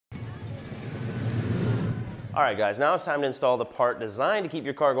All right, guys, now it's time to install the part designed to keep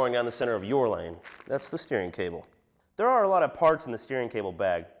your car going down the center of your lane. That's the steering cable. There are a lot of parts in the steering cable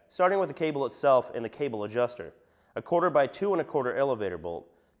bag, starting with the cable itself and the cable adjuster, a 1/4 by 2 1/4 elevator bolt,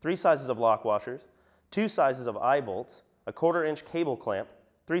 3 sizes of lock washers, 2 sizes of eye bolts, a 1/4 inch cable clamp,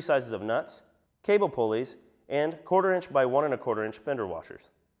 3 sizes of nuts, cable pulleys, and 1/4 inch by 1 1/4 inch fender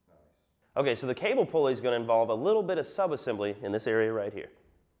washers. Okay, so the cable pulley is going to involve a little bit of sub-assembly in this area right here.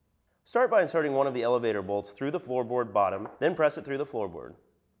 Start by inserting one of the elevator bolts through the floorboard bottom, then press it through the floorboard.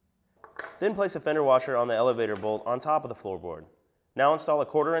 Then place a fender washer on the elevator bolt on top of the floorboard. Now install a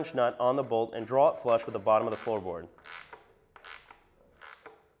 1/4 inch nut on the bolt and draw it flush with the bottom of the floorboard.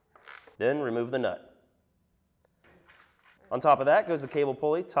 Then remove the nut. On top of that goes the cable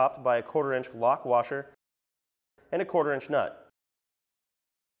pulley topped by a 1/4 inch lock washer and a 1/4 inch nut.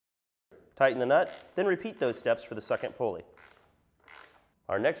 Tighten the nut, then repeat those steps for the second pulley.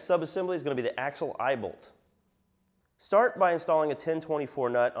 Our next sub-assembly is going to be the axle eye bolt. Start by installing a 1024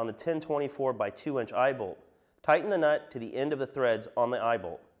 nut on the 1024 by 2 inch eye bolt. Tighten the nut to the end of the threads on the eye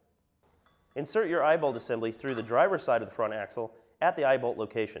bolt. Insert your eye bolt assembly through the driver's side of the front axle at the eye bolt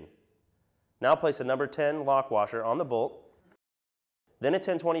location. Now place a number 10 lock washer on the bolt, then a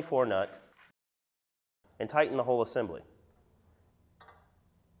 1024 nut, and tighten the whole assembly.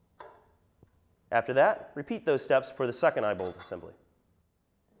 After that, repeat those steps for the second eye bolt assembly.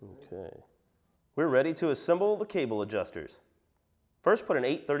 Okay. We're ready to assemble the cable adjusters. First, put an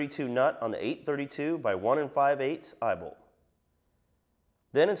 832 nut on the 832 by 1 5/8 eye bolt.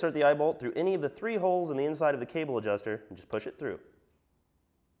 Then insert the eye bolt through any of the 3 holes in the inside of the cable adjuster and just push it through.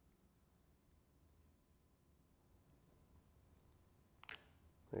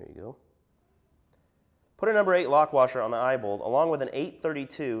 There you go. Put a number 8 lock washer on the eye bolt along with an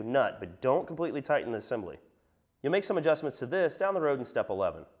 832 nut, but don't completely tighten the assembly. You'll make some adjustments to this down the road in step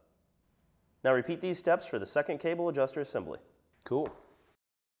 11. Now repeat these steps for the second cable adjuster assembly. Cool.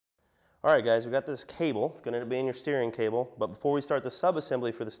 All right, guys, we got this cable. It's going to be in your steering cable, but before we start the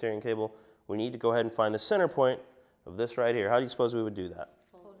sub-assembly for the steering cable, we need to go ahead and find the center point of this right here. How do you suppose we would do that?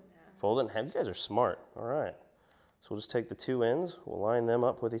 Fold it in half. Fold it in half. You guys are smart. All right. So we'll just take the 2 ends, we'll line them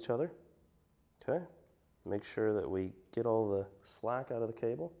up with each other. Okay. Make sure that we get all the slack out of the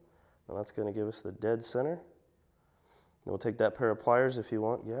cable. Now that's going to give us the dead center. Then we'll take that pair of pliers if you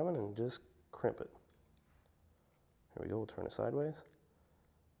want, Gavin, and just crimp it. There we go, we'll turn it sideways.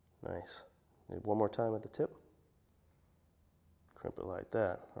 Nice. Maybe one more time at the tip. Crimp it like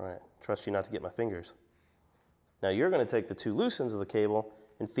that. All right, trust you not to get my fingers. Now you're going to take the 2 loose ends of the cable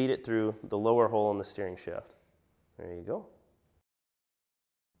and feed it through the lower hole in the steering shaft. There you go.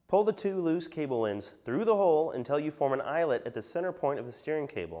 Pull the 2 loose cable ends through the hole until you form an eyelet at the center point of the steering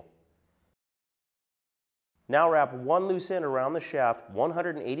cable. Now wrap 1 loose end around the shaft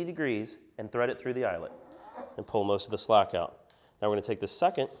 180 degrees and thread it through the eyelet and pull most of the slack out. Now we're going to take the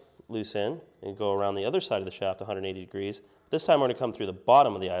second loose end and go around the other side of the shaft 180 degrees. This time we're going to come through the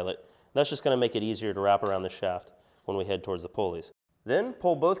bottom of the eyelet. That's just going to make it easier to wrap around the shaft when we head towards the pulleys. Then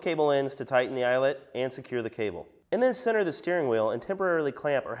pull both cable ends to tighten the eyelet and secure the cable. And then center the steering wheel and temporarily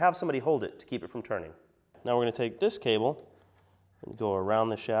clamp or have somebody hold it to keep it from turning. Now we're going to take this cable and go around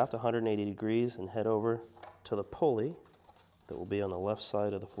the shaft 180 degrees and head over to the pulley that will be on the left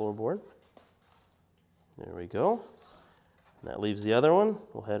side of the floorboard. There we go. And that leaves the other one.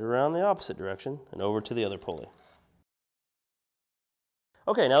 We'll head around the opposite direction and over to the other pulley.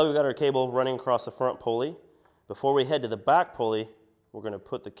 Okay, now that we've got our cable running across the front pulley, before we head to the back pulley, we're going to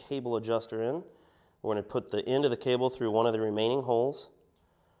put the cable adjuster in. We're going to put the end of the cable through one of the remaining holes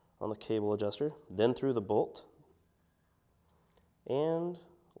on the cable adjuster, then through the bolt, and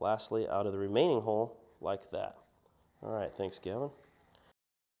lastly out of the remaining hole like that. All right, thanks, Gavin.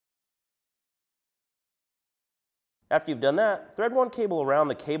 After you've done that, thread 1 cable around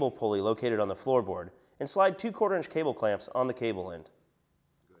the cable pulley located on the floorboard and slide 2 1/4 inch cable clamps on the cable end.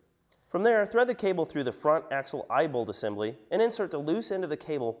 From there, thread the cable through the front axle eye bolt assembly and insert the loose end of the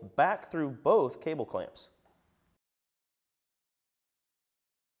cable back through both cable clamps.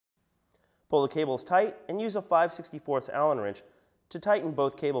 Pull the cables tight and use a 5/64 Allen wrench to tighten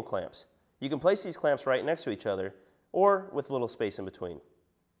both cable clamps. You can place these clamps right next to each other or with a little space in between.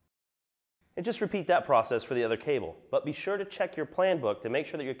 And just repeat that process for the other cable, but be sure to check your plan book to make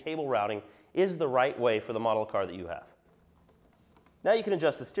sure that your cable routing is the right way for the model car that you have. Now you can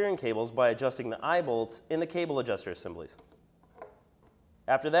adjust the steering cables by adjusting the eye bolts in the cable adjuster assemblies.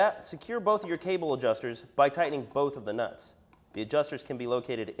 After that, secure both of your cable adjusters by tightening both of the nuts. The adjusters can be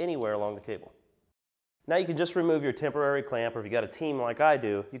located anywhere along the cable. Now you can just remove your temporary clamp, or if you got a team like I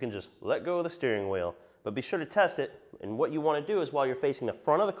do, you can just let go of the steering wheel. But be sure to test it, and what you want to do is while you're facing the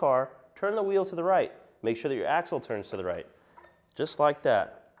front of the car, turn the wheel to the right. Make sure that your axle turns to the right. Just like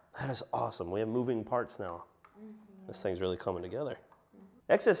that. That is awesome. We have moving parts now. This thing's really coming together.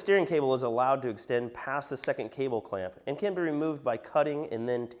 Excess steering cable is allowed to extend past the second cable clamp and can be removed by cutting and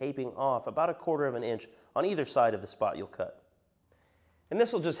then taping off about 1/4 of an inch on either side of the spot you'll cut. And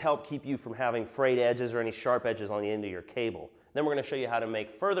this will just help keep you from having frayed edges or any sharp edges on the end of your cable. Then we're going to show you how to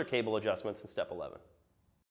make further cable adjustments in step 11.